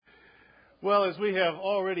Well, as we have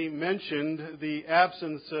already mentioned, the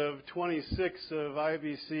absence of 26 of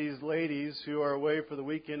IBC's ladies who are away for the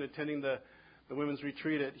weekend attending the women's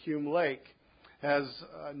retreat at Hume Lake has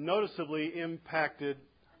noticeably impacted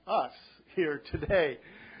us here today.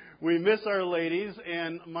 We miss our ladies,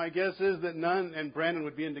 and my guess is that none, and Brandon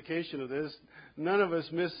would be indication of this, none of us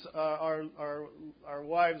miss our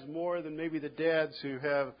wives more than maybe the dads who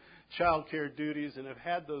have child care duties and have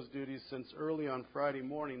had those duties since early on Friday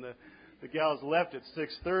morning. The gals left at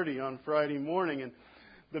 6:30 on Friday morning, and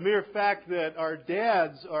the mere fact that our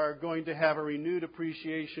dads are going to have a renewed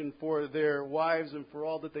appreciation for their wives and for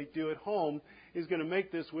all that they do at home is going to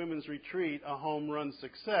make this women's retreat a home run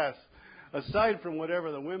success, aside from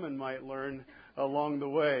whatever the women might learn along the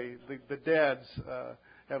way. The dads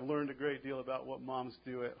have learned a great deal about what moms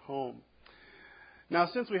do at home. Now,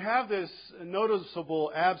 since we have this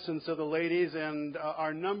noticeable absence of the ladies and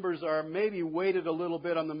our numbers are maybe weighted a little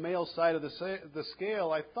bit on the male side of the scale,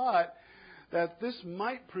 I thought that this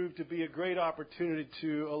might prove to be a great opportunity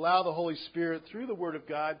to allow the Holy Spirit, through the Word of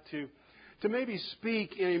God, to maybe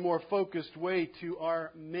speak in a more focused way to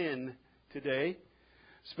our men today,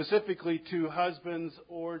 specifically to husbands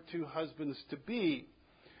or to husbands-to-be.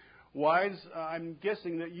 Wives, I'm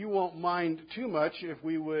guessing that you won't mind too much if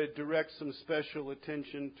we would direct some special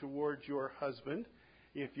attention towards your husband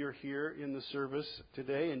if you're here in the service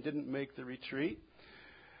today and didn't make the retreat.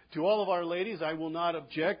 To all of our ladies, I will not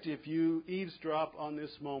object if you eavesdrop on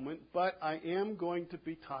this moment, but I am going to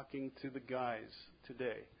be talking to the guys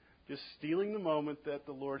today, just stealing the moment that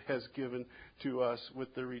the Lord has given to us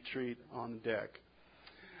with the retreat on deck.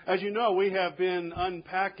 As you know, we have been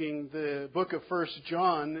unpacking the book of 1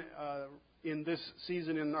 John in this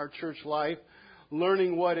season in our church life,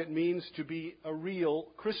 learning what it means to be a real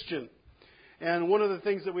Christian. And one of the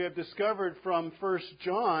things that we have discovered from 1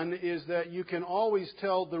 John is that you can always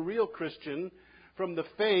tell the real Christian from the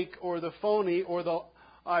fake or the phony or the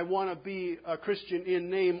I want to be a Christian in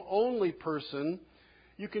name only person.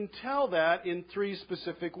 You can tell that in three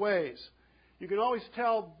specific ways. You can always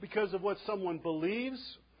tell because of what someone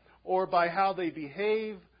believes, or by how they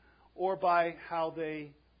behave, or by how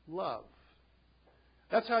they love.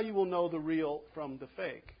 That's how you will know the real from the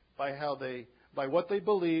fake, by what they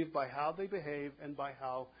believe, by how they behave, and by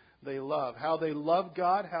how they love. How they love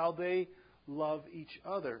God, how they love each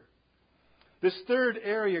other. This third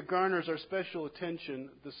area garners our special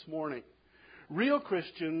attention this morning. Real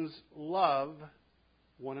Christians love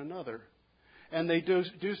one another, and they do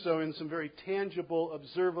so in some very tangible,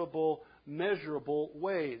 observable, measurable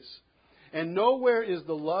ways. And nowhere is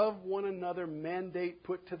the love one another mandate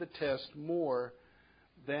put to the test more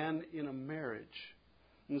than in a marriage.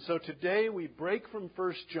 And so today we break from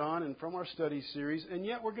 1 John and from our study series, and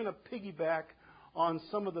yet we're going to piggyback on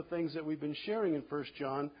some of the things that we've been sharing in 1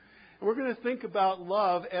 John. And we're going to think about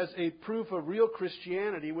love as a proof of real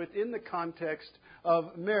Christianity within the context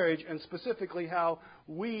of marriage, and specifically how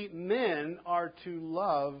we men are to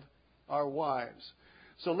love our wives.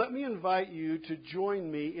 So let me invite you to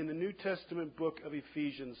join me in the New Testament book of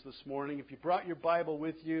Ephesians this morning. If you brought your Bible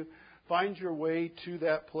with you, find your way to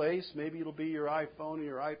that place. Maybe it'll be your iPhone or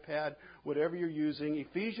your iPad, whatever you're using.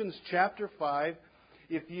 Ephesians chapter 5.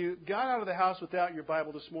 If you got out of the house without your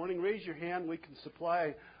Bible this morning, raise your hand. We can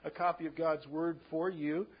supply a copy of God's Word for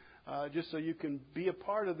you, just so you can be a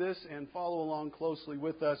part of this and follow along closely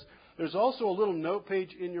with us. There's also a little note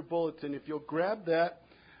page in your bulletin. If you'll grab that,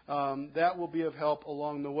 that will be of help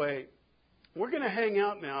along the way. We're going to hang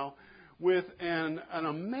out now with an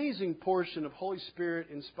amazing portion of Holy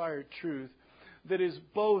Spirit-inspired truth that is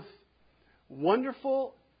both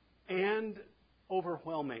wonderful and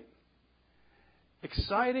overwhelming.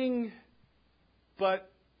 Exciting,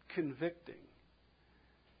 but convicting.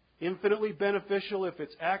 Infinitely beneficial if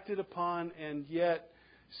it's acted upon, and yet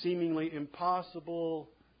seemingly impossible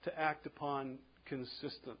to act upon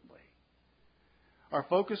consistently. Our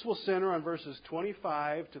focus will center on verses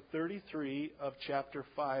 25 to 33 of chapter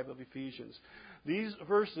 5 of Ephesians. These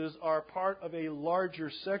verses are part of a larger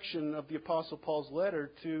section of the Apostle Paul's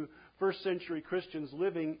letter to first century Christians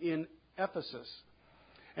living in Ephesus.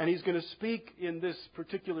 And he's going to speak in this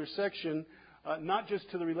particular section not just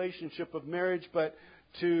to the relationship of marriage, but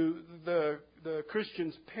to the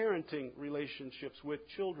Christians' parenting relationships with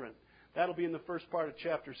children. That'll be in the first part of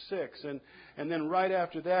chapter 6. And then right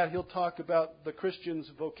after that, he'll talk about the Christians'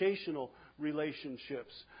 vocational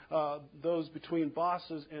relationships, those between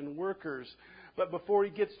bosses and workers. But before he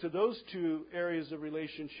gets to those two areas of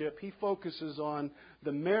relationship, he focuses on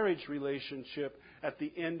the marriage relationship at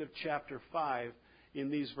the end of chapter 5 in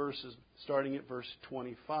these verses, starting at verse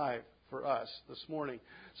 25 for us this morning.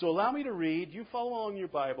 So allow me to read. You follow along your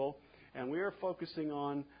Bible, And we are focusing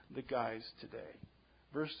on the guys today.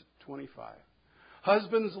 Verse 25.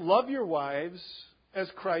 Husbands, love your wives as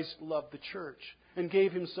Christ loved the church and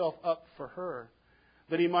gave himself up for her,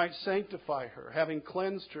 that he might sanctify her, having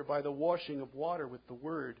cleansed her by the washing of water with the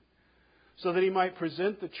word, so that he might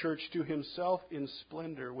present the church to himself in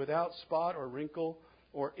splendor, without spot or wrinkle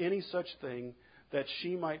or any such thing, that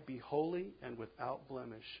she might be holy and without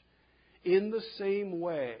blemish. In the same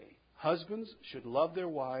way, husbands should love their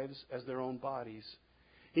wives as their own bodies.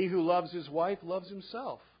 He who loves his wife loves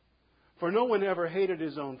himself. For no one ever hated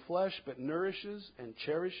his own flesh, but nourishes and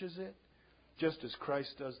cherishes it, just as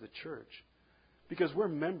Christ does the church, because we're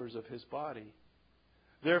members of his body.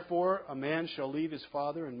 Therefore, a man shall leave his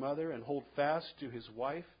father and mother and hold fast to his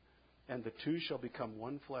wife, and the two shall become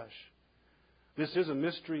one flesh. This is a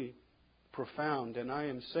mystery profound, and I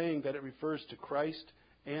am saying that it refers to Christ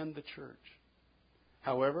and the church.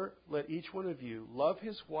 However, let each one of you love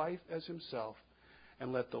his wife as himself,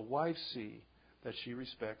 and let the wife see that she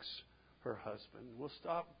respects her husband. We'll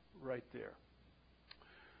stop right there.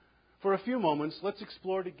 For a few moments, let's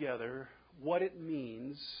explore together what it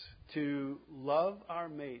means to love our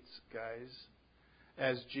mates, guys,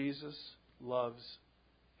 as Jesus loves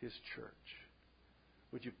his church.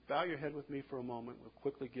 Would you bow your head with me for a moment? We'll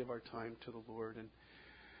quickly give our time to the Lord.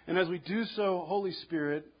 And as we do so, Holy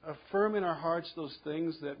Spirit, affirm in our hearts those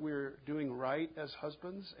things that we're doing right as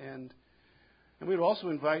husbands. And we'd also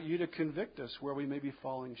invite you to convict us where we may be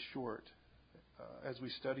falling short as we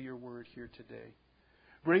study your word here today.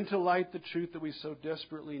 Bring to light the truth that we so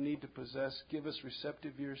desperately need to possess. Give us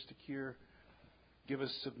receptive ears to hear. Give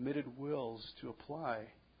us submitted wills to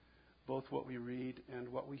apply both what we read and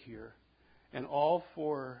what we hear. And all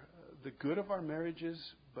for the good of our marriages,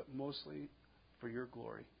 but mostly for your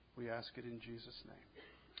glory. We ask it in Jesus' name.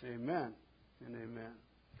 Amen and amen.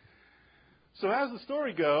 So as the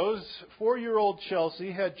story goes, 4-year-old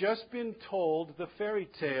Chelsea had just been told the fairy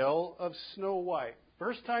tale of Snow White.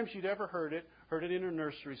 First time she'd ever heard it in her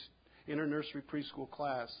nursery preschool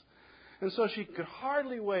class. And so she could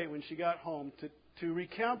hardly wait when she got home to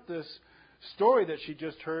recount this story that she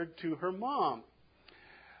just heard to her mom.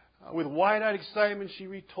 With wide-eyed excitement, she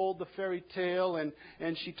retold the fairy tale, and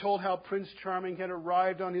she told how Prince Charming had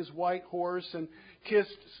arrived on his white horse and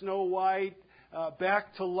kissed Snow White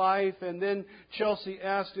back to life. And then Chelsea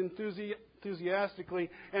asked enthusiastically,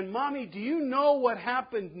 "And Mommy, do you know what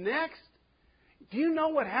happened next? Do you know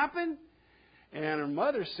what happened?" And her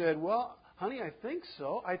mother said, "Well, honey, I think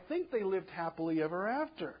so. I think they lived happily ever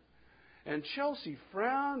after." And Chelsea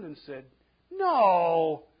frowned and said,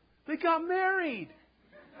 "No, they got married."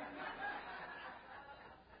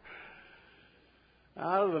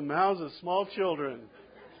 Out of the mouths of small children.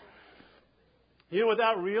 You know,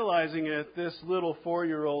 without realizing it, this little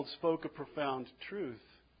 4-year-old spoke a profound truth.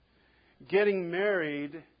 Getting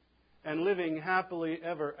married and living happily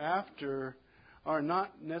ever after are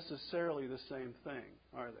not necessarily the same thing,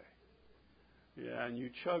 are they? Yeah, and you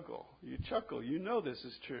chuckle. You know this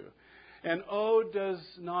is true. And oh, does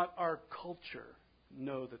not our culture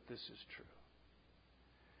know that this is true?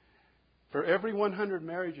 For every 100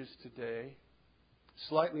 marriages today,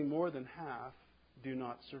 slightly more than half do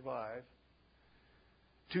not survive.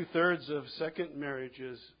 2/3 of second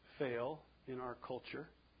marriages fail in our culture.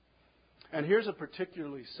 And here's a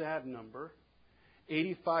particularly sad number,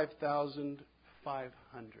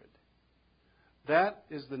 85,500. That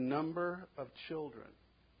is the number of children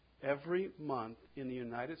every month in the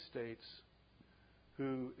United States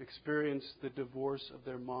who experience the divorce of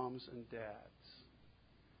their moms and dads.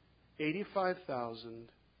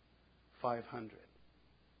 85,500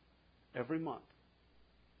 every month.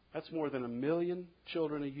 That's more than 1 million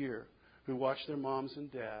children a year who watch their moms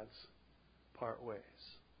and dads part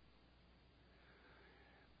ways.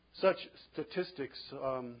 Such statistics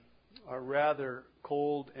are rather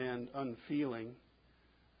cold and unfeeling.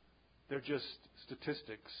 They're just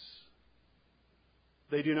statistics.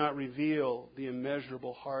 They do not reveal the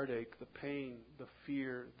immeasurable heartache, the pain, the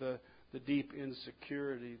fear, the deep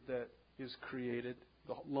insecurity that is created,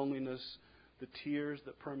 the loneliness, the tears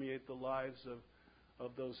that permeate the lives of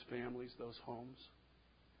those families, those homes.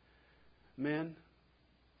 Men,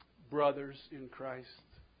 brothers in Christ,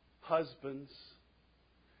 husbands,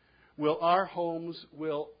 will our homes,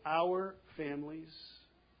 will our families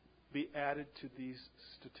be added to these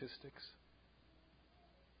statistics?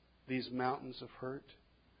 These mountains of hurt?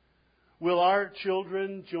 Will our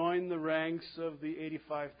children join the ranks of the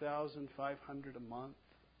 85,500 a month?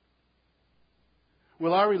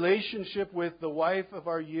 Will our relationship with the wife of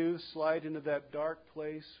our youth slide into that dark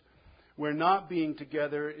place where not being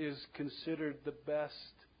together is considered the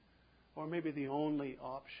best or maybe the only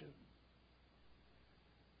option?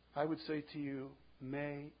 I would say to you,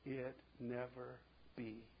 may it never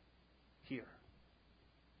be here.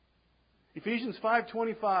 Ephesians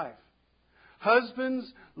 5:25.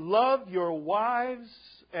 Husbands, love your wives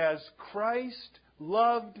as Christ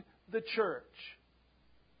loved the church.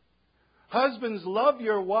 Husbands, love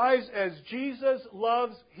your wives as Jesus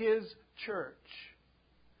loves His church.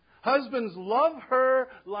 Husbands, love her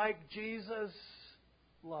like Jesus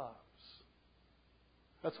loves.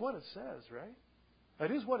 That's what it says, right?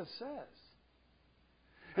 That is what it says.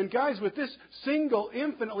 And guys, with this single,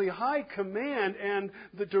 infinitely high command and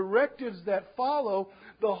the directives that follow,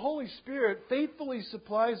 the Holy Spirit faithfully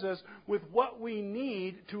supplies us with what we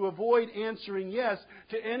need to avoid answering yes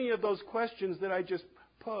to any of those questions that I just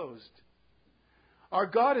posed. Our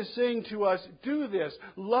God is saying to us, do this.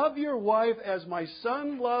 Love your wife as my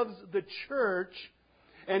Son loves the church.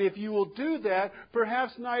 And if you will do that,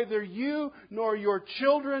 perhaps neither you nor your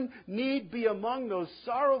children need be among those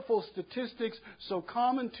sorrowful statistics so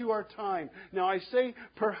common to our time. Now I say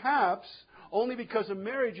perhaps only because a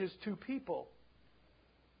marriage is two people,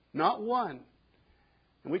 not one.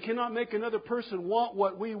 And we cannot make another person want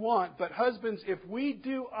what we want. But husbands, if we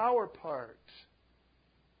do our part,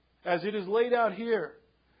 as it is laid out here,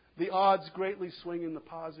 the odds greatly swing in the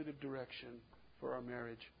positive direction for our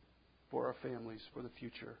marriage, for our families, for the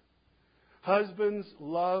future. Husbands,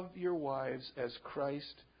 love your wives as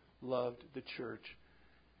Christ loved the church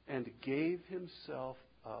and gave Himself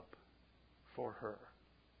up for her.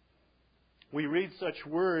 We read such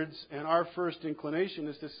words, and our first inclination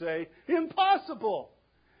is to say, impossible!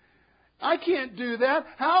 I can't do that.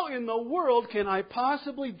 How in the world can I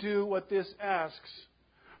possibly do what this asks?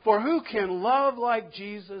 For who can love like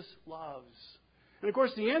Jesus loves? And of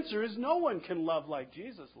course the answer is no one can love like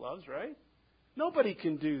Jesus loves, right? Nobody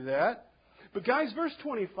can do that. But guys, verse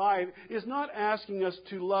 25 is not asking us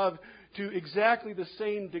to love to exactly the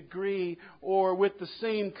same degree or with the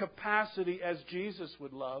same capacity as Jesus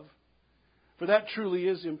would love. For that truly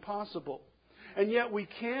is impossible. And yet we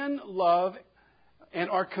can love and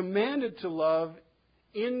are commanded to love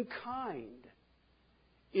in kind,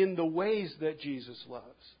 in the ways that Jesus loves.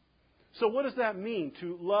 So what does that mean,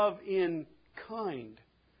 to love in kind?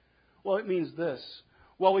 Well, it means this.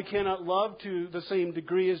 While we cannot love to the same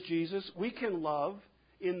degree as Jesus, we can love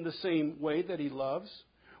in the same way that He loves.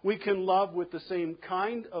 We can love with the same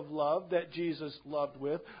kind of love that Jesus loved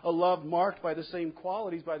with, a love marked by the same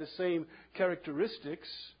qualities, by the same characteristics.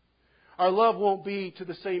 Our love won't be to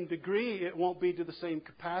the same degree, it won't be to the same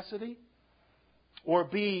capacity, or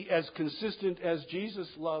be as consistent as Jesus'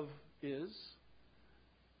 love is.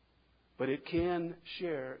 But it can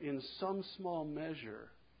share in some small measure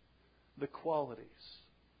the qualities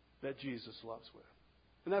that Jesus loves with.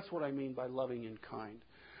 And that's what I mean by loving in kind.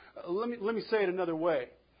 Let me say it another way.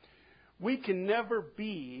 We can never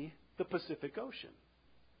be the Pacific Ocean.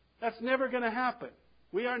 That's never going to happen.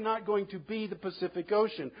 We are not going to be the Pacific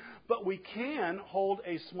Ocean. But we can hold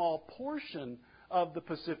a small portion of the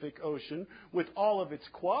Pacific Ocean with all of its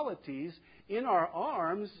qualities in our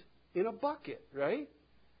arms in a bucket, right?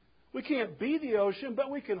 We can't be the ocean,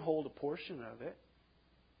 but we can hold a portion of it.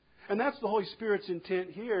 And that's the Holy Spirit's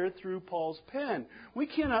intent here through Paul's pen. We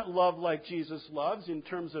cannot love like Jesus loves in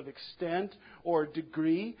terms of extent or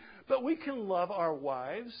degree, but we can love our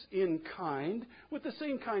wives in kind with the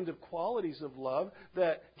same kind of qualities of love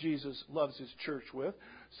that Jesus loves His church with.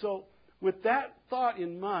 So with that thought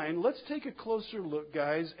in mind, let's take a closer look,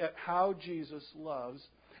 guys, at how Jesus loves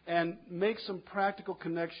and make some practical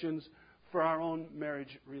connections for our own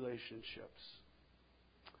marriage relationships.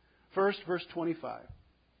 First, verse 25.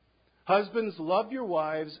 Husbands, love your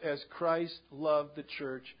wives as Christ loved the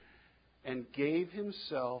church and gave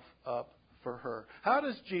Himself up for her. How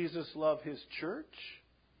does Jesus love His church?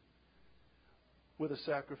 With a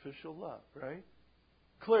sacrificial love, right?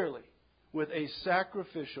 Clearly, with a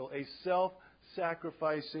sacrificial, a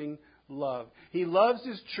self-sacrificing love. He loves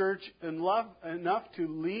His church enough to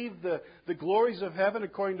leave the glories of heaven,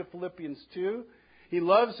 according to Philippians 2. He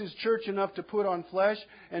loves His church enough to put on flesh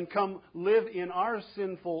and come live in our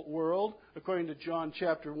sinful world, according to John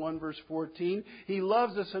chapter 1, verse 14. He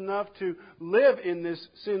loves us enough to live in this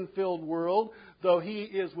sin-filled world, though He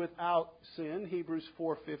is without sin, Hebrews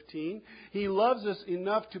 4:15. He loves us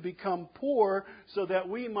enough to become poor so that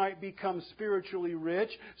we might become spiritually rich,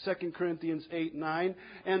 2 Corinthians 8:9.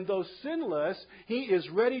 And though sinless, He is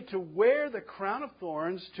ready to wear the crown of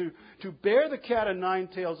thorns, to bear the cat o' nine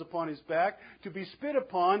tails upon His back, to be spit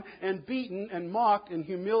upon and beaten and mocked and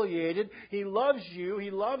humiliated. He loves you, He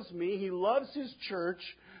loves me, He loves His church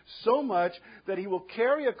so much that He will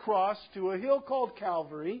carry a cross to a hill called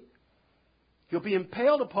Calvary He'll be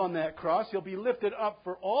impaled upon that cross. He'll be lifted up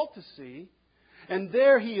for all to see. And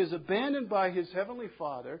there He is abandoned by His Heavenly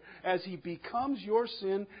Father as He becomes your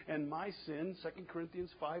sin and my sin, 2 Corinthians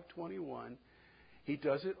 5:21. He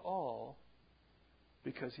does it all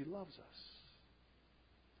because He loves us.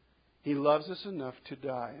 He loves us enough to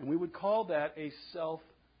die. And we would call that a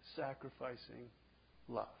self-sacrificing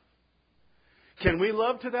love. Can we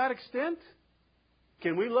love to that extent?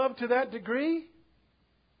 Can we love to that degree?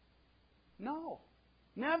 No.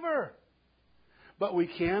 Never. But we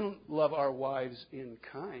can love our wives in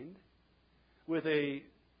kind with a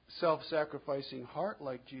self-sacrificing heart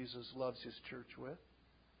like Jesus loves His church with.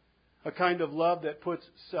 A kind of love that puts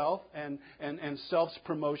self and self's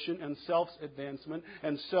promotion and self's advancement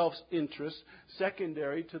and self's interest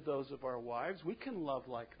secondary to those of our wives. We can love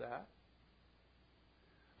like that.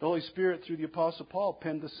 The Holy Spirit, through the Apostle Paul,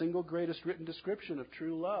 penned the single greatest written description of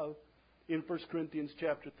true love in 1 Corinthians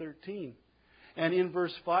chapter 13. And in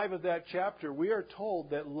verse 5 of that chapter, we are told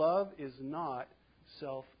that love is not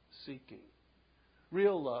self-seeking.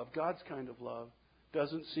 Real love, God's kind of love,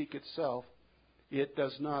 doesn't seek itself. It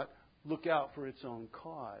does not look out for its own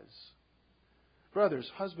cause. Brothers,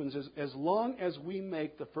 husbands, as long as we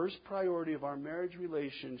make the first priority of our marriage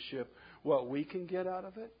relationship what we can get out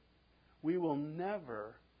of it, we will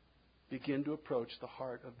never begin to approach the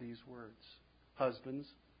heart of these words. Husbands,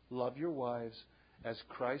 love your wives as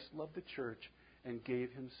Christ loved the church and gave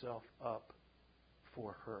Himself up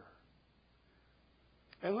for her.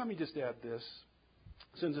 And let me just add this,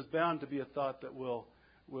 since it's bound to be a thought that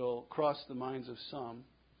will cross the minds of some.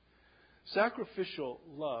 Sacrificial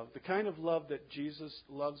love, the kind of love that Jesus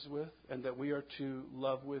loves with and that we are to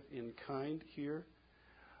love with in kind here,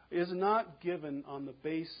 is not given on the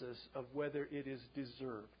basis of whether it is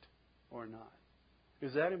deserved or not.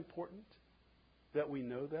 Is that important that we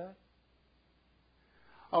know that?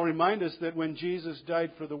 I'll remind us that when Jesus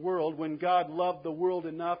died for the world, when God loved the world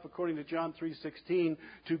enough, according to John 3:16,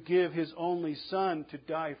 to give His only Son to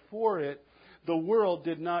die for it, the world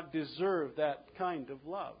did not deserve that kind of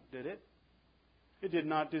love, did it? It did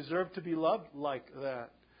not deserve to be loved like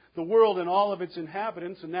that. The world and all of its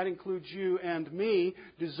inhabitants, and that includes you and me,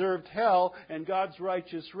 deserved hell and God's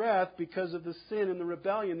righteous wrath because of the sin and the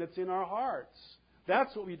rebellion that's in our hearts.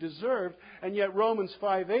 That's what we deserved. And yet Romans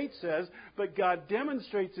 5:8 says, but God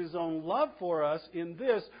demonstrates His own love for us in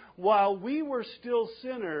this, while we were still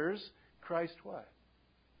sinners, Christ what?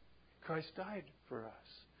 Christ died for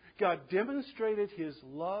us. God demonstrated His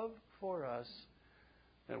love for us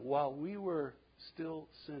that while we were still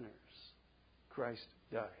sinners, Christ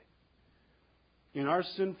died. In our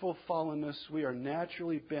sinful fallenness, we are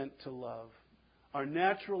naturally bent to love. Our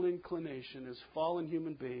natural inclination as fallen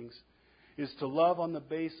human beings is to love on the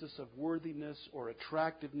basis of worthiness or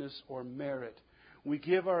attractiveness or merit. We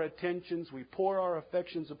give our attentions, we pour our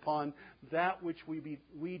affections upon that which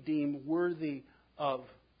we deem worthy of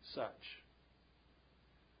such.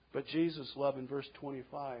 But Jesus' love in verse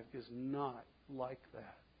 25 is not like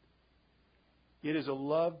that. It is a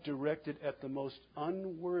love directed at the most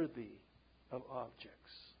unworthy of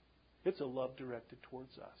objects. It's a love directed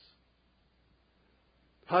towards us.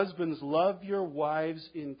 Husbands, love your wives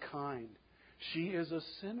in kind. She is a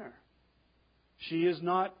sinner. She is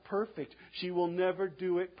not perfect. She will never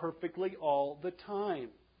do it perfectly all the time.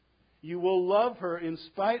 You will love her in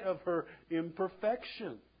spite of her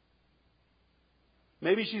imperfection.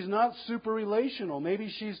 Maybe she's not super relational.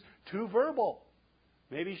 Maybe she's too verbal.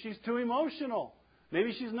 Maybe she's too emotional.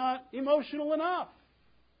 Maybe she's not emotional enough.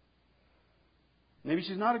 Maybe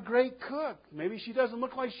she's not a great cook. Maybe she doesn't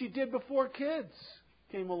look like she did before kids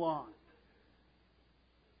came along.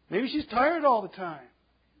 Maybe she's tired all the time.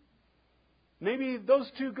 Maybe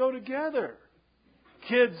those two go together.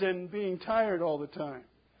 Kids and being tired all the time.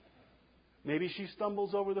 Maybe she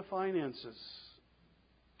stumbles over the finances.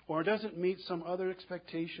 Or doesn't meet some other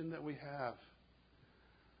expectation that we have.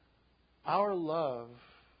 Our love,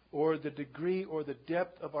 or the degree or the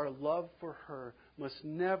depth of our love for her, must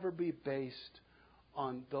never be based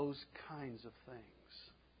on those kinds of things.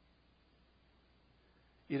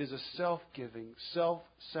 It is a self-giving,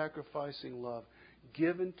 self-sacrificing love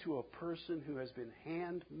given to a person who has been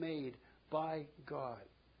handmade by God.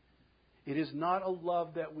 It is not a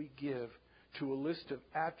love that we give to a list of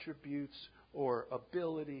attributes or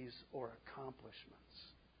abilities or accomplishments.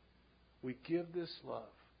 We give this love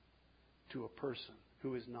to a person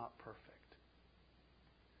who is not perfect.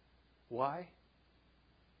 Why?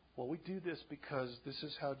 Well, we do this because this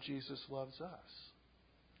is how Jesus loves us.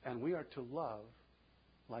 And we are to love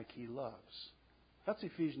like He loves. That's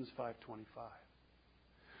Ephesians 5:25.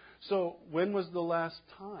 So, when was the last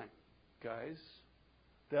time, guys,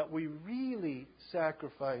 that we really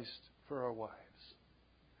sacrificed for our wives?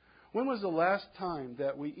 When was the last time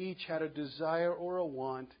that we each had a desire or a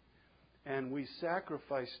want and we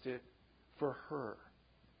sacrificed it for her?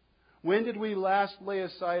 When did we last lay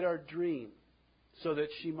aside our dream so that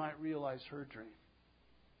she might realize her dream?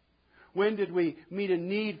 When did we meet a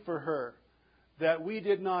need for her that we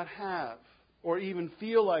did not have or even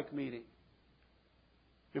feel like meeting?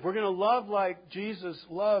 If we're going to love like Jesus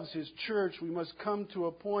loves His church, we must come to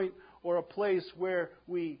a point or a place where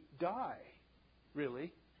we die,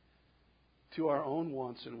 really, to our own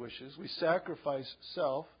wants and wishes. We sacrifice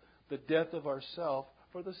self, the death of ourself,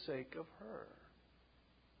 for the sake of her.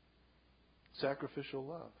 Sacrificial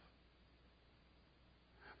love.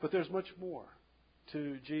 But there's much more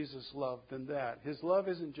to Jesus' love than that. His love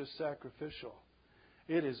isn't just sacrificial.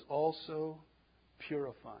 It is also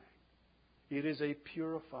purifying. It is a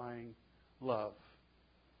purifying love.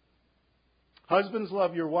 Husbands,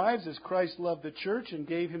 love your wives as Christ loved the church and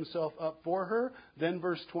gave Himself up for her. Then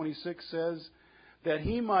verse 26 says that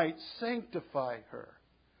He might sanctify her,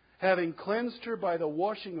 having cleansed her by the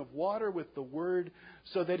washing of water with the word,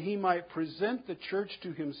 so that He might present the church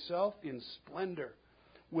to Himself in splendor,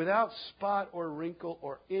 without spot or wrinkle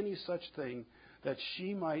or any such thing, that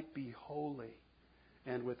she might be holy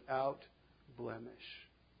and without blemish.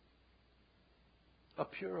 A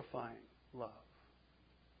purifying love.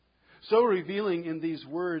 So revealing in these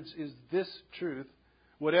words is this truth.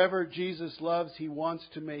 Whatever Jesus loves, He wants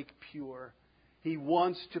to make pure. He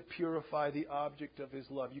wants to purify the object of His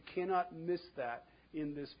love. You cannot miss that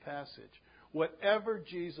in this passage. Whatever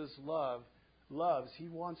Jesus loves, He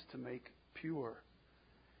wants to make pure.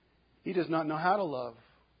 He does not know how to love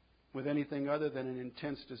with anything other than an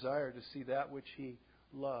intense desire to see that which He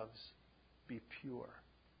loves be pure.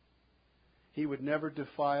 He would never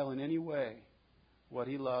defile in any way what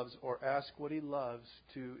He loves or ask what He loves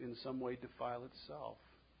to in some way defile itself.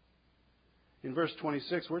 In verse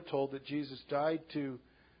 26, we're told that Jesus died to,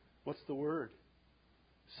 what's the word?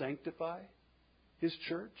 Sanctify His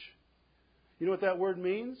church. You know what that word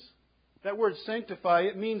means? That word sanctify,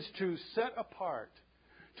 it means to set apart.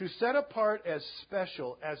 To set apart as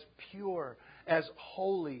special, as pure, as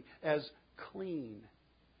holy, as clean.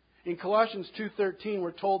 In Colossians 2:13,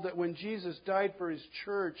 we're told that when Jesus died for His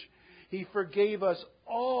church, He forgave us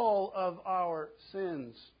all of our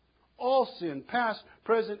sins. All sin, past,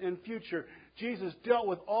 present, and future. Jesus dealt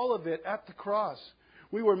with all of it at the cross.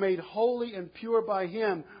 We were made holy and pure by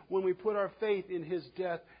Him when we put our faith in His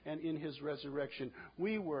death and in His resurrection.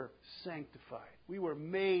 We were sanctified. We were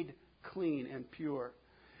made clean and pure.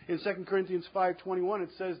 In 2 Corinthians 5:21, it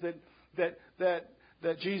says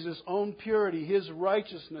that Jesus' own purity, His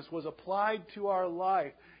righteousness, was applied to our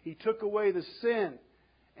life. He took away the sin,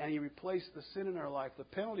 and He replaced the sin in our life, the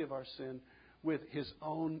penalty of our sin, with His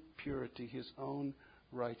own purity, His own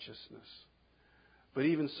righteousness. But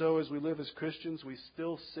even so, as we live as Christians, we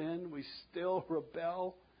still sin, we still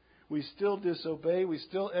rebel, we still disobey, we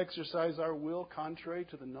still exercise our will contrary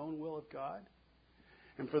to the known will of God.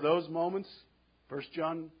 And for those moments, 1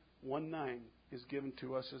 John 1:9 is given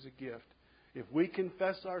to us as a gift. If we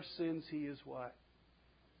confess our sins, He is what?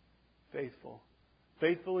 Faithful.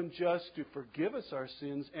 Faithful and just to forgive us our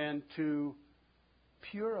sins and to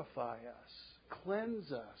purify us,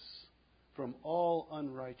 cleanse us from all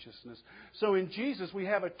unrighteousness. So in Jesus we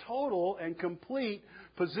have a total and complete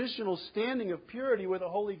positional standing of purity with a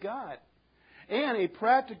holy God. And a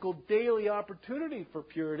practical daily opportunity for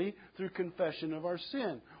purity through confession of our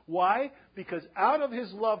sin. Why? Because out of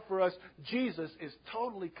His love for us, Jesus is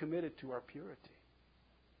totally committed to our purity.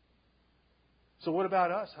 So what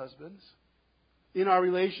about us, husbands? In our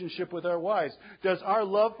relationship with our wives, does our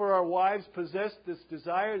love for our wives possess this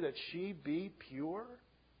desire that she be pure?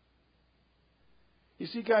 You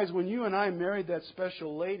see, guys, when you and I married that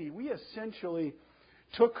special lady, we essentially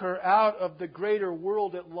took her out of the greater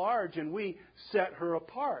world at large and we set her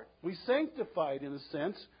apart. We sanctified, in a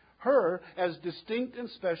sense, her as distinct and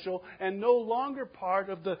special and no longer part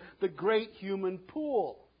of the great human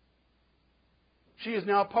pool. She is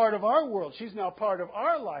now part of our world. She's now part of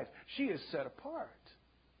our life. She is set apart.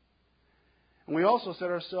 And we also set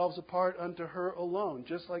ourselves apart unto her alone,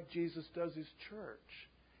 just like Jesus does His church.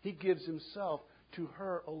 He gives Himself to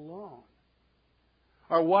her alone.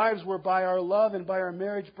 Our wives were by our love and by our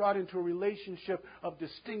marriage brought into a relationship of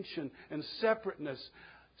distinction and separateness,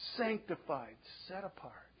 sanctified, set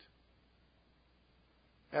apart.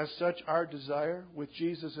 As such, our desire, with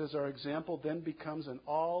Jesus as our example, then becomes an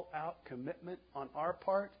all-out commitment on our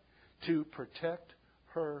part to protect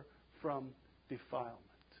her from defilement.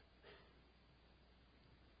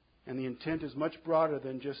 And the intent is much broader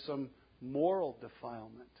than just some moral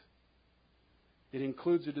defilement. It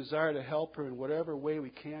includes a desire to help her in whatever way we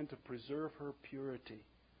can to preserve her purity.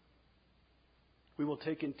 We will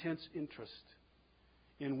take intense interest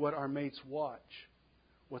in what our mates watch,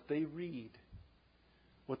 what they read,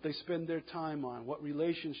 what they spend their time on, what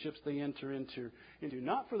relationships they enter into.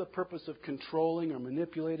 Not for the purpose of controlling or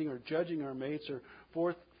manipulating or judging our mates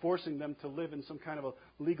or forcing them to live in some kind of a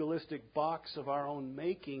legalistic box of our own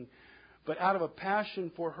making, but out of a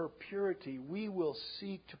passion for her purity, we will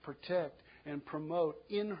seek to protect and promote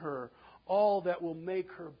in her all that will make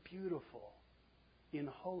her beautiful in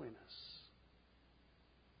holiness.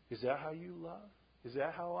 Is that how you love? Is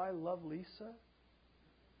that how I love Lisa?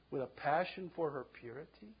 With a passion for her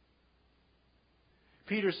purity?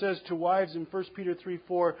 Peter says to wives in 1 Peter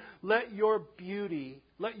 3:4, let your beauty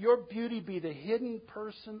be the hidden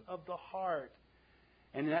person of the heart.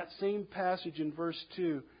 And in that same passage in verse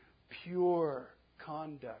 2, pure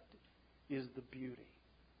conduct is the beauty.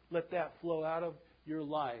 Let that flow out of your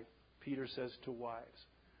life, Peter says to wives.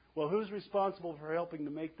 Well, who's responsible for helping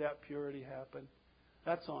to make that purity happen?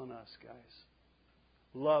 That's on us, guys.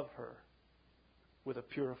 Love her with a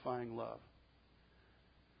purifying love.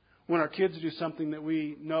 When our kids do something that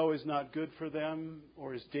we know is not good for them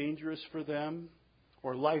or is dangerous for them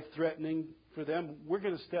or life-threatening for them, we're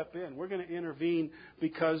going to step in. We're going to intervene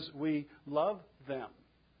because we love them.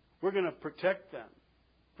 We're going to protect them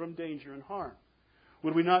from danger and harm.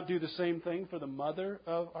 Would we not do the same thing for the mother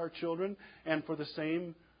of our children and from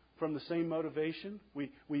the same motivation?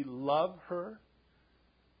 We love her.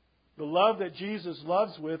 The love that Jesus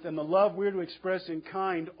loves with and the love we're to express in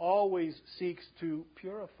kind always seeks to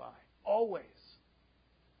purify. Always.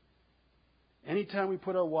 Anytime we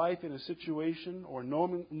put our wife in a situation or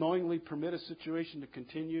knowingly permit a situation to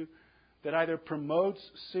continue that either promotes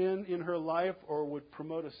sin in her life or would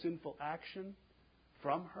promote a sinful action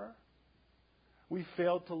from her, we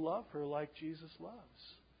fail to love her like Jesus loves,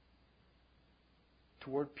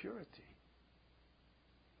 toward purity.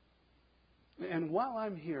 And while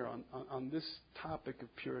I'm here on this topic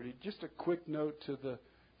of purity, just a quick note to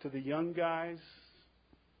the young guys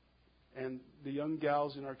and the young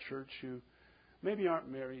gals in our church who maybe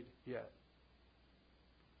aren't married yet.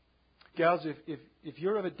 Gals, if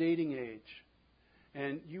you're of a dating age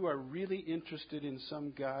and you are really interested in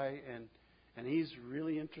some guy and he's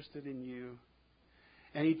really interested in you,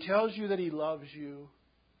 and he tells you that he loves you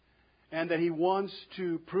and that he wants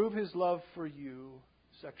to prove his love for you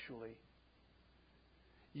sexually,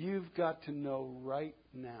 you've got to know right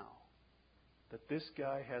now that this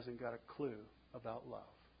guy hasn't got a clue about love.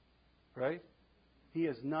 Right? He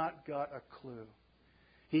has not got a clue.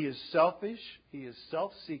 He is selfish. He is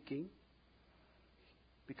self-seeking.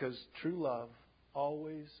 Because true love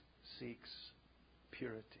always seeks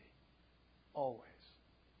purity. Always.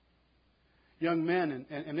 Young men,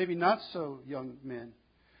 and maybe not so young men,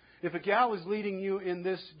 if a gal is leading you in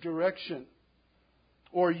this direction,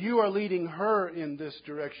 or you are leading her in this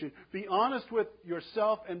direction, be honest with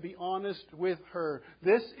yourself and be honest with her.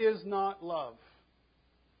 This is not love.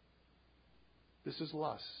 This is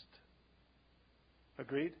lust.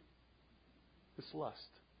 Agreed? It's lust.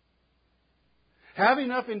 Have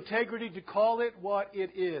enough integrity to call it what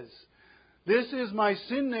it is. This is my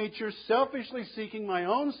sin nature selfishly seeking my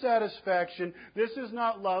own satisfaction. This is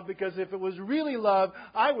not love, because if it was really love,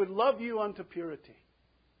 I would love you unto purity.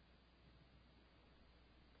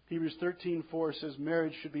 Hebrews 13:4 says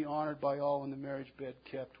marriage should be honored by all and the marriage bed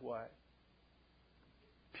kept what?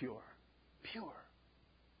 Pure. Pure.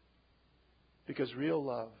 Because real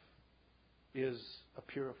love is a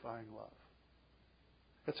purifying love.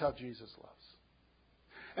 That's how Jesus loves.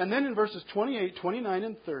 And then in verses 28, 29,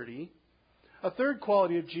 and 30, a third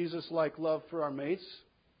quality of Jesus-like love for our mates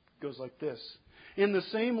goes like this. In the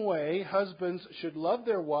same way, husbands should love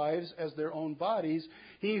their wives as their own bodies.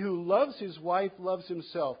 He who loves his wife loves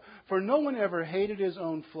himself. For no one ever hated his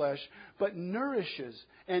own flesh, but nourishes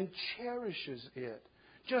and cherishes it,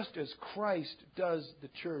 just as Christ does the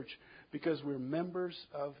church, because we're members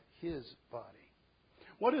of His body.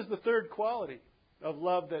 What is the third quality of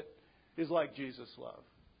love that is like Jesus' love?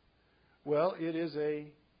 Well, it is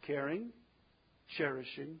a caring,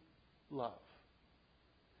 cherishing love.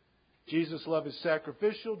 Jesus' love is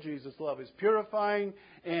sacrificial, Jesus' love is purifying,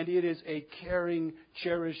 and it is a caring,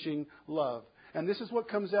 cherishing love. And this is what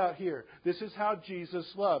comes out here. This is how Jesus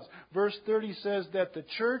loves. Verse 30 says that the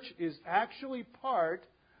church is actually part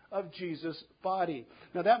of Jesus' body.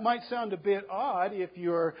 Now that might sound a bit odd if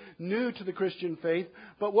you're new to the Christian faith,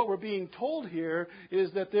 but what we're being told here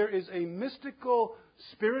is that there is a mystical,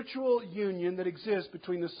 spiritual union that exists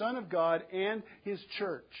between the Son of God and His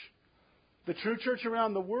church. the true church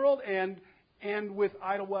around the world and with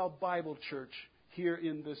Idlewild Bible Church here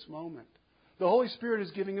in this moment. The Holy Spirit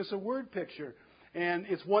is giving us a word picture, and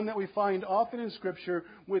it's one that we find often in Scripture,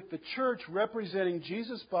 with the church representing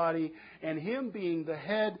Jesus' body and Him being the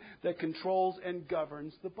head that controls and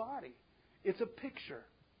governs the body. It's a picture.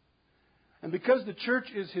 And because the church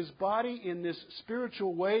is His body in this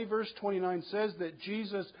spiritual way, verse 29 says that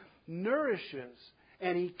Jesus nourishes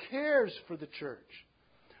and He cares for the church.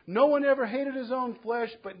 No one ever hated his own flesh,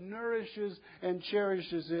 but nourishes and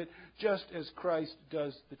cherishes it just as Christ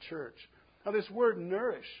does the church. Now this word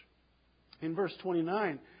nourish, in verse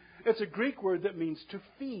 29, it's a Greek word that means to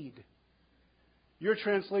feed. Your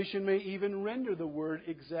translation may even render the word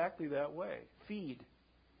exactly that way, feed.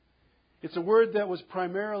 It's a word that was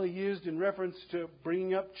primarily used in reference to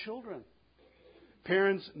bringing up children.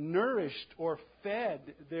 Parents nourished or fed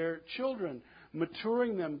their children,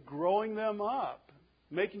 maturing them, growing them up,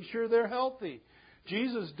 making sure they're healthy.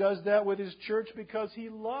 Jesus does that with His church because He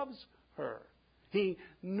loves her. He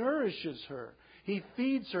nourishes her. He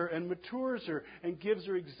feeds her and matures her and gives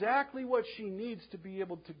her exactly what she needs to be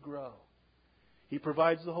able to grow. He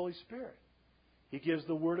provides the Holy Spirit. He gives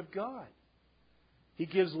the Word of God. He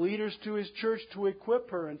gives leaders to His church to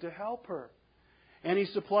equip her and to help her. And He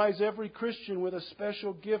supplies every Christian with a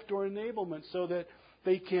special gift or enablement so that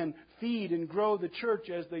they can feed and grow the church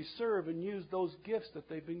as they serve and use those gifts that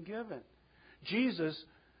they've been given. Jesus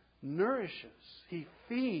nourishes. He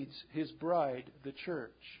feeds His bride, the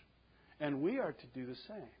church. And we are to do the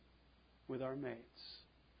same with our mates.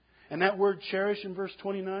 And that word cherish in verse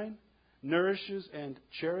 29, nourishes and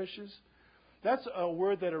cherishes, that's a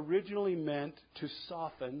word that originally meant to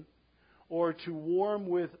soften or to warm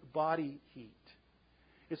with body heat.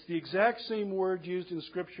 It's the exact same word used in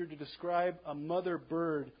Scripture to describe a mother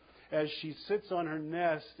bird as she sits on her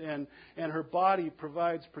nest and her body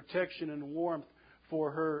provides protection and warmth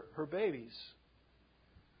for her babies.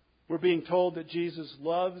 We're being told that Jesus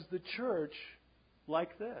loves the church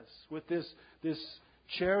like this, with this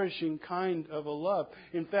cherishing kind of a love.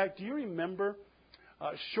 In fact, do you remember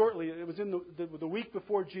shortly, it was in the week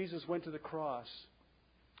before Jesus went to the cross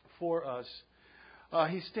for us,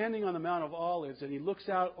 He's standing on the Mount of Olives and He looks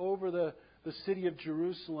out over the city of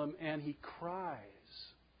Jerusalem and He cries.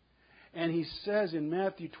 And He says in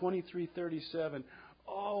Matthew 23:37,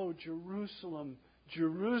 "Oh, Jerusalem,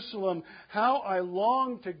 Jerusalem, how I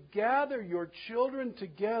long to gather your children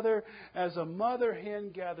together as a mother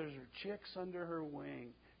hen gathers her chicks under her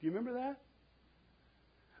wing." Do you remember that?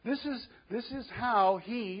 This is how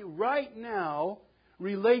He, right now,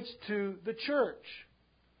 relates to the church.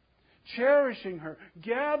 Cherishing her,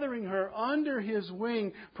 gathering her under His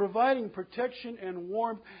wing, providing protection and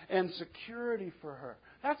warmth and security for her.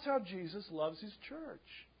 That's how Jesus loves His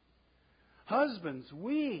church. Husbands,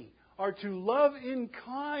 we are to love in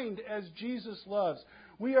kind as Jesus loves.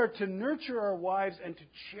 We are to nurture our wives and to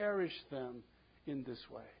cherish them in this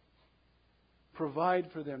way.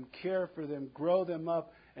 Provide for them, care for them, grow them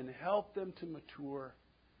up, and help them to mature.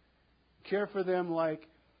 Care for them like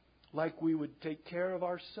we would take care of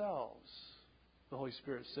ourselves, the Holy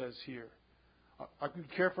Spirit says here. We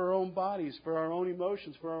care for our own bodies, for our own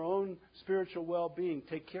emotions, for our own spiritual well-being.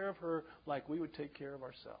 Take care of her like we would take care of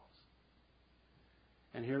ourselves.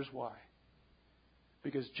 And here's why.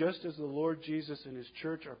 Because just as the Lord Jesus and His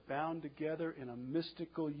church are bound together in a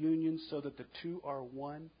mystical union so that the two are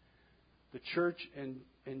one, the church and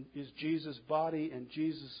is Jesus' body and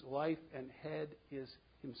Jesus' life and head is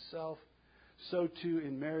Himself, so too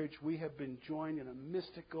in marriage we have been joined in a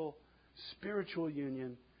mystical, spiritual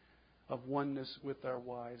union of oneness with our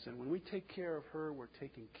wives. And when we take care of her, we're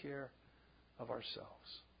taking care of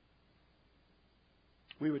ourselves.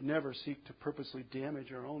 We would never seek to purposely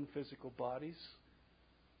damage our own physical bodies.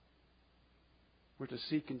 We're to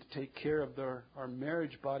seek and to take care of our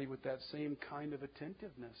marriage body with that same kind of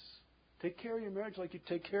attentiveness. Take care of your marriage like you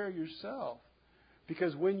take care of yourself.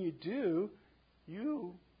 Because when you do,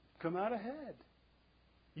 you come out ahead.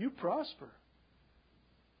 You prosper.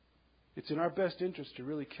 It's in our best interest to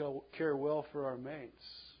really care well for our mates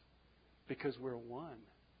because we're one.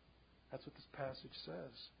 That's what this passage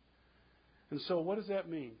says. And so what does that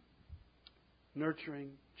mean?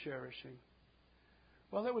 Nurturing, cherishing.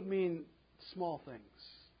 Well, that would mean small things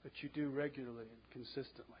that you do regularly and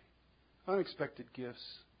consistently. Unexpected gifts,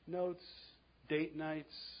 notes, date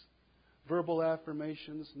nights, verbal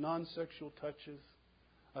affirmations, non-sexual touches.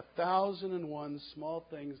 1,001 small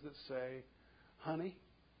things that say, "Honey,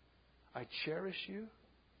 I cherish you.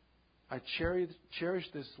 I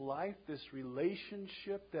cherish this life, this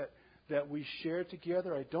relationship that we share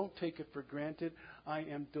together. I don't take it for granted. I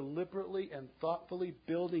am deliberately and thoughtfully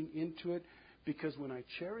building into it, because when I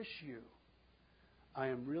cherish you, I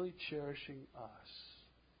am really cherishing us.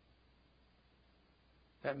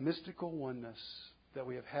 That mystical oneness that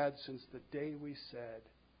we have had since the day we said,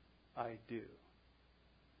 I do.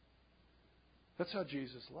 That's how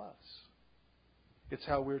Jesus loves. It's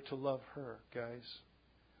how we're to love her, guys,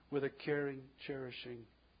 with a caring, cherishing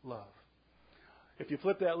love. If you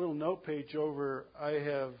flip that little note page over, I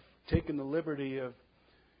have taken the liberty of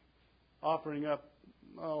offering up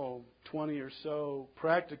 20 or so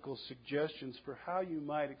practical suggestions for how you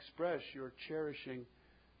might express your cherishing,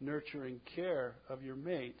 nurturing care of your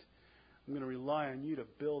mate. I'm going to rely on you to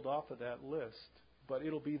build off of that list, but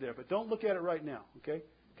it'll be there. But don't look at it right now, okay?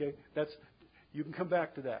 Okay? You can come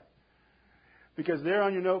back to that. Because there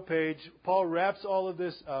on your note page, Paul wraps all of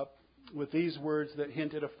this up with these words that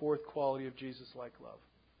hint at a fourth quality of Jesus-like love.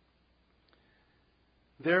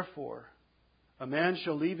 Therefore, a man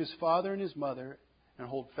shall leave his father and his mother and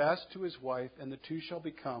hold fast to his wife, and the two shall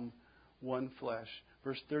become one flesh.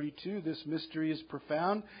 Verse 32, this mystery is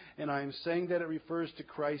profound, and I am saying that it refers to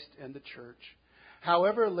Christ and the church.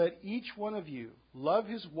 However, let each one of you love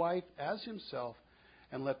his wife as himself,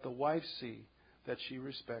 and let the wife see that she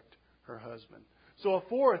respect her husband. So a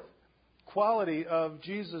fourth quality of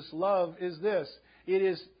Jesus' love is this. It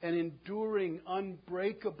is an enduring,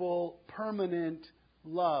 unbreakable, permanent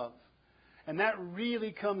love. And that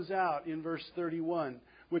really comes out in verse 31,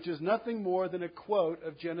 which is nothing more than a quote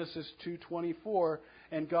of Genesis 2:24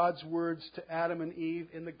 and God's words to Adam and Eve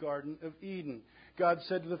in the Garden of Eden. God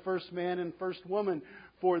said to the first man and first woman,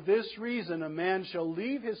 for this reason a man shall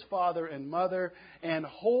leave his father and mother and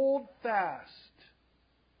hold fast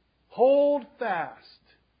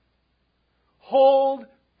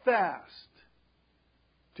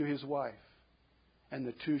to his wife, and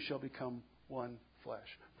the two shall become one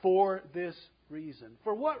flesh. For this reason.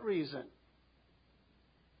 For what reason?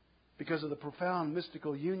 Because of the profound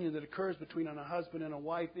mystical union that occurs between a husband and a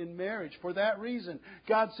wife in marriage. For that reason,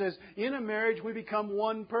 God says, in a marriage we become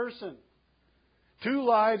one person. Two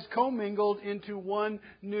lives commingled into one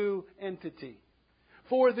new entity.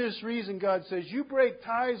 For this reason, God says, you break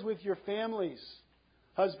ties with your families,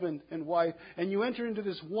 husband and wife, and you enter into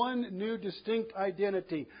this one new distinct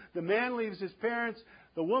identity. The man leaves his parents,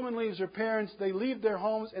 the woman leaves her parents, they leave their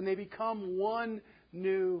homes, and they become one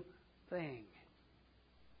new thing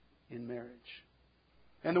in marriage.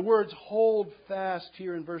 And the words hold fast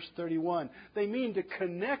here in verse 31, they mean to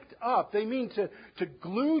connect up. They mean to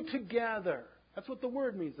glue together. That's what the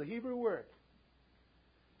word means, the Hebrew word.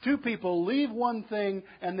 Two people leave one thing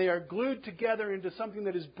and they are glued together into something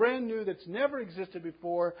that is brand new, that's never existed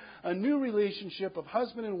before. A new relationship of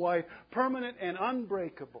husband and wife, permanent and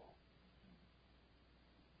unbreakable.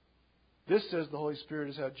 This, says the Holy Spirit,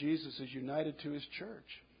 is how Jesus is united to His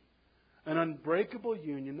church. An unbreakable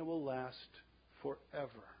union that will last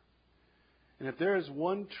forever. And if there is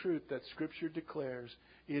one truth that Scripture declares,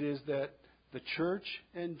 it is that the church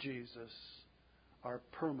and Jesus are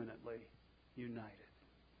permanently united.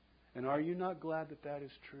 And are you not glad that that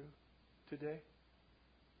is true today?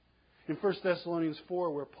 In 1 Thessalonians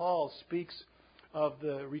 4, where Paul speaks of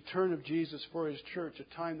the return of Jesus for His church,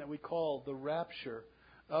 a time that we call the rapture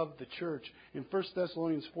of the church. In 1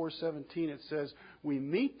 Thessalonians 4:17 it says, we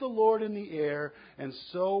meet the Lord in the air, and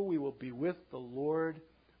so we will be with the Lord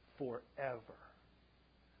forever.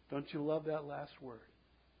 Don't you love that last word?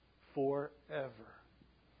 Forever.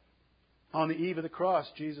 On the eve of the cross,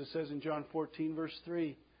 Jesus says in John 14, verse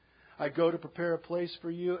 3, I go to prepare a place for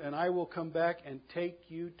you, and I will come back and take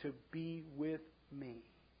you to be with me.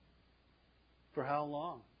 For how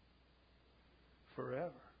long?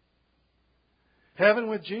 Forever. Heaven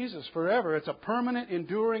with Jesus forever. It's a permanent,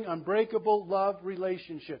 enduring, unbreakable love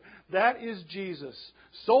relationship. That is Jesus,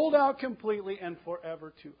 sold out completely and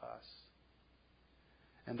forever to us.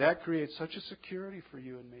 And that creates such a security for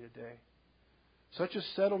you and me today. Such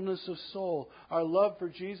a settledness of soul. Our love for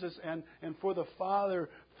Jesus and for the Father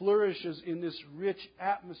flourishes in this rich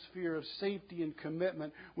atmosphere of safety and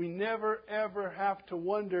commitment. We never, ever have to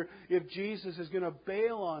wonder if Jesus is going to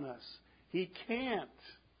bail on us. He can't.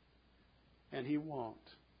 And He won't.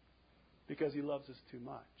 Because He loves us too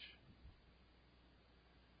much.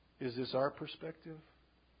 Is this our perspective,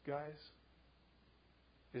 guys?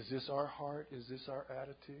 Is this our heart? Is this our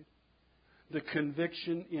attitude? The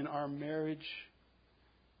conviction in our marriage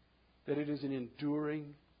that it is an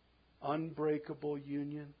enduring, unbreakable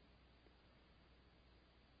union.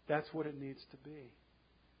 That's what it needs to be.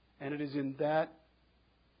 And it is in that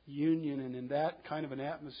union and in that kind of an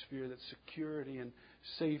atmosphere that security and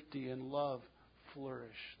safety and love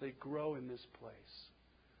flourish. They grow in this place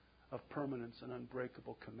of permanence and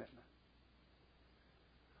unbreakable commitment.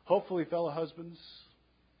 Hopefully, fellow husbands,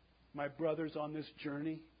 my brothers on this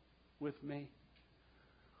journey with me,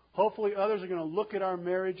 hopefully others are going to look at our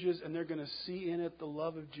marriages and they're going to see in it the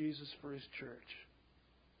love of Jesus for His church.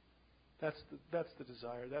 That's the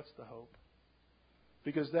desire. That's the hope.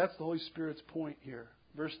 Because that's the Holy Spirit's point here.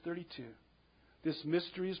 Verse 32. This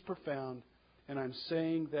mystery is profound, and I'm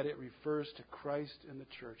saying that it refers to Christ and the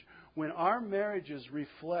church. When our marriages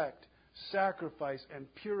reflect sacrifice and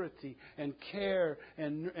purity and care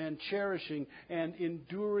and cherishing and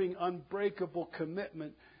enduring unbreakable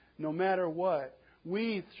commitment, no matter what,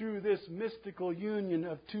 we, through this mystical union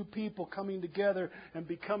of two people coming together and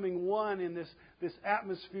becoming one in this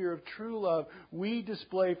atmosphere of true love, we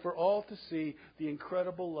display for all to see the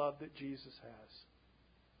incredible love that Jesus has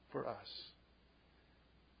for us.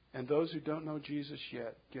 And those who don't know Jesus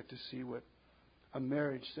yet get to see what a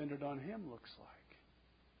marriage centered on Him looks like.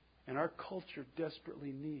 And our culture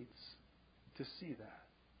desperately needs to see that.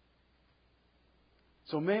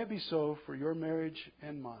 So may it be so for your marriage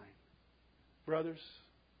and mine. Brothers,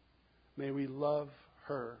 may we love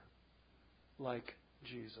her like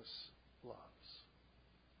Jesus loves.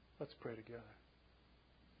 Let's pray together.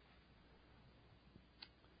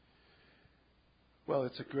 Well,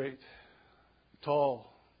 it's a great,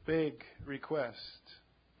 tall, big request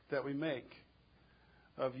that we make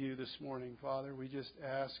of you this morning, Father. We just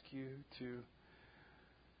ask you to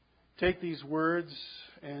take these words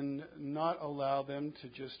and not allow them to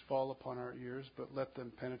just fall upon our ears, but let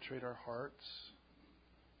them penetrate our hearts.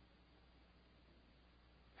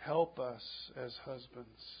 Help us as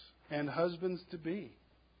husbands and husbands to be,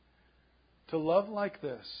 to love like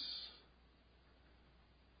this,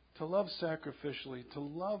 to love sacrificially, to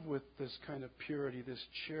love with this kind of purity, this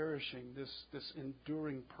cherishing, this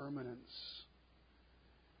enduring permanence.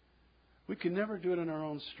 We can never do it in our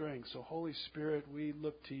own strength. So, Holy Spirit, we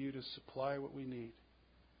look to you to supply what we need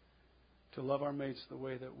to love our mates the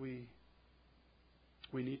way that we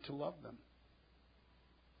need to love them.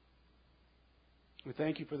 We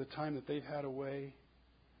thank you for the time that they've had away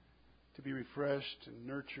to be refreshed and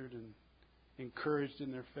nurtured and encouraged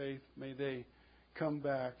in their faith. May they come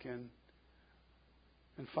back and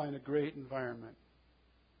find a great environment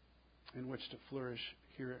in which to flourish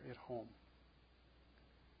here at home.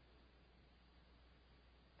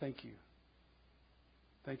 Thank you.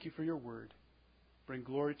 Thank you for your word. Bring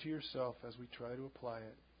glory to yourself as we try to apply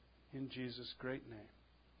it in Jesus' great name.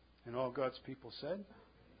 And all God's people said,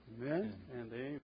 Amen and amen.